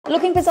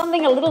Looking for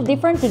something a little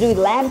different to do with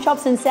lamb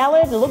chops and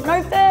salad? Look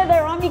no further,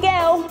 I'm your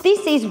gal.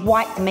 This is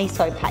white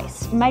miso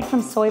paste, made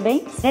from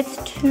soybeans. That's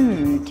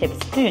 2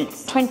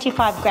 tablespoons.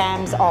 25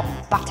 grams of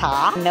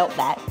butter. Melt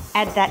that.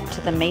 Add that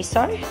to the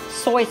miso.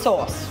 Soy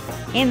sauce.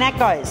 In that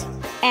goes.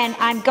 And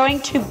I'm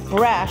going to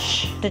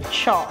brush the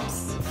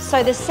chops.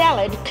 So the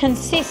salad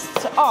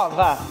consists of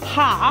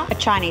half a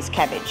Chinese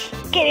cabbage.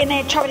 Get in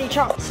there, choppity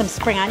chop. Some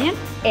spring onion,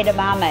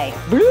 edamame,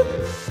 bloop,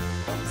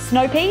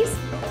 snow peas.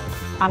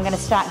 I'm gonna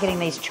start getting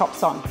these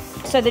chops on.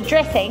 So the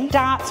dressing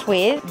starts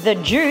with the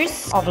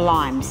juice of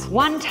limes.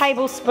 1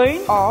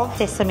 tablespoon of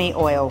sesame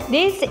oil.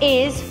 This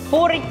is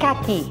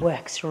furikake.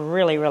 Works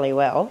really, really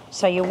well.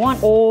 So you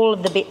want all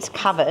of the bits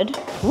covered.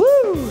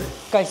 Woo!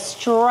 Go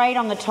straight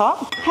on the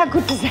top. How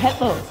good does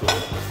that look?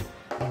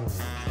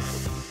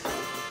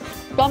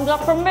 Thumbs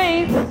up from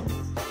me.